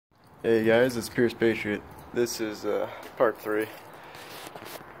Hey guys, it's Pierce Patriot. This is part 3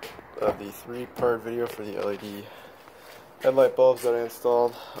 of the 3-part video for the LED headlight bulbs that I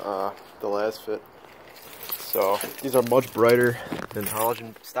installed, the LASFIT. So these are much brighter than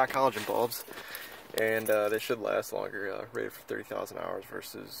stock halogen bulbs, and they should last longer, rated for 30,000 hours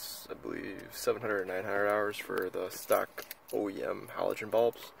versus I believe 700 or 900 hours for the stock OEM halogen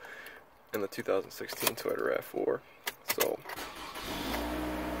bulbs in the 2016 Toyota Rav4. So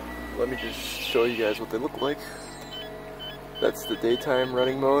let me just show you guys what they look like. That's the daytime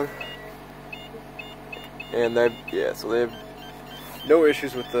running mode, and so they have no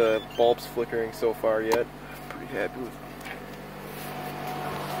issues with the bulbs flickering so far yet. Pretty happy with them.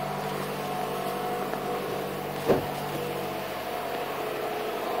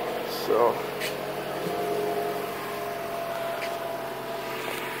 So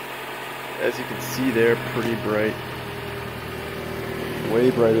as you can see, they're pretty bright. Way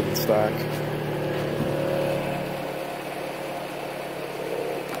brighter than stock.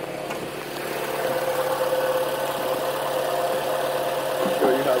 Show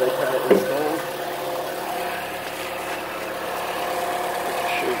you how they kind of installed.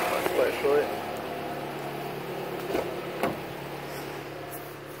 Show you my flashlight.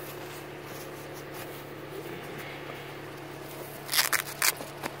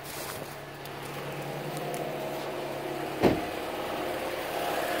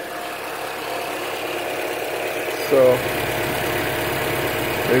 So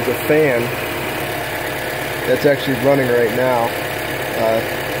there's a fan that's actually running right now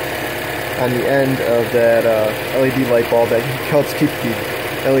on the end of that LED light bulb that helps keep the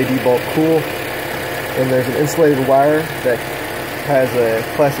LED bulb cool. And there's an insulated wire that has a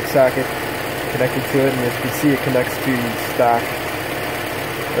plastic socket connected to it, and as you can see, it connects to the stock,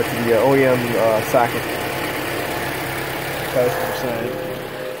 or to the OEM socket. Passenger side.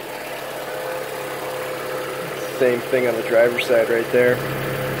 Same thing on the driver's side right there.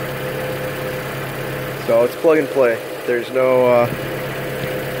 So it's plug and play. There's no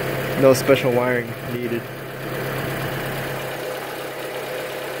no special wiring needed.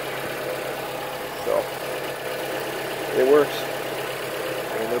 So it works.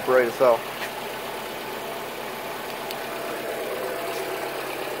 I mean, they're bright as hell.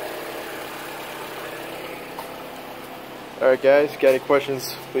 Alright guys, if you got any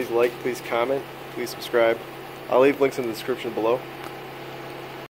questions, please like, please comment, please subscribe. I'll leave links in the description below.